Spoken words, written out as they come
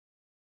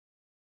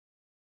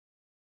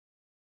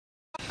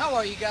How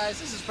are you guys?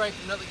 This is Frank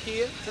from NUTLEY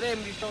Kia. Today I'm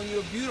going to be showing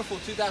you a beautiful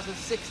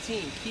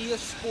 2016 Kia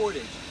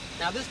Sportage.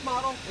 Now this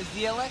model is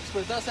DLX, but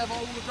it does have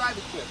all-wheel drive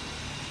equipped.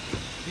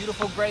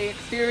 Beautiful gray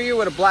exterior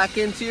with a black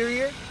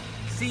interior,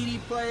 CD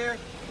player,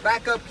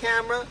 backup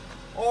camera,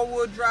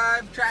 all-wheel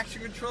drive,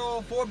 traction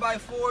control,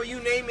 4x4, you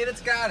name it,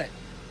 it's got it.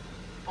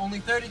 Only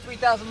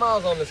 33,000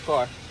 miles on this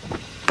car.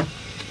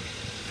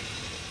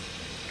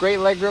 Great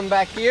legroom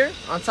back here.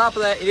 On top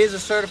of that, it is a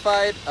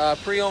certified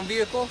pre-owned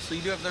vehicle, so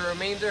you do have the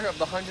remainder of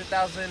the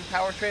 100,000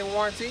 powertrain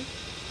warranty,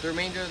 the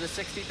remainder of the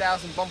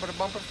 60,000 bumper to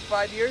bumper for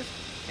 5 years,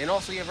 and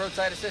also you have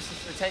roadside assistance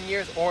for 10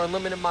 years or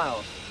unlimited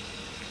miles.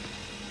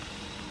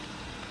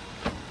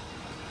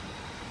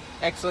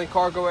 Excellent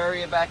cargo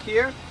area back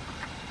here.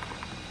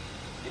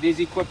 It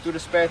is equipped with a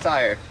spare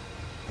tire.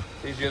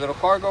 Here's your little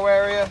cargo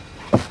area.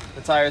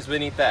 The tires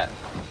beneath that.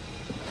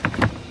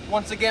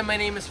 Once again, my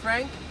name is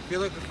Frank. If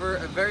you're looking for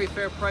a very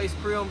fair price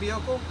pre-owned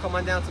vehicle, come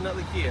on down to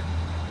NUTLEY Kia.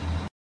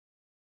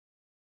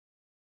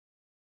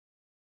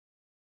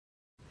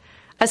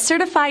 A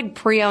certified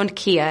pre-owned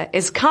Kia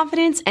is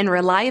confidence and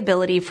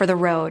reliability for the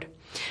road.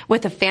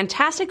 With a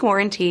fantastic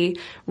warranty,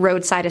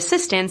 roadside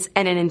assistance,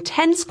 and an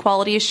intense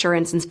quality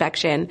assurance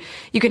inspection,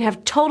 you can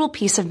have total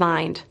peace of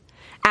mind.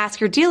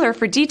 Ask your dealer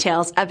for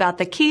details about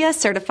the Kia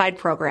Certified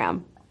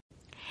program.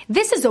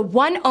 This is a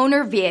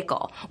one-owner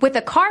vehicle with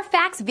a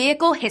Carfax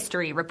Vehicle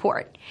History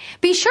Report.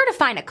 Be sure to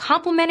find a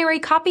complimentary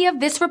copy of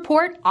this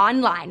report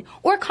online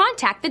or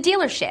contact the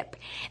dealership.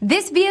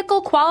 This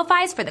vehicle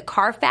qualifies for the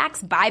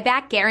Carfax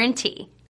Buyback Guarantee.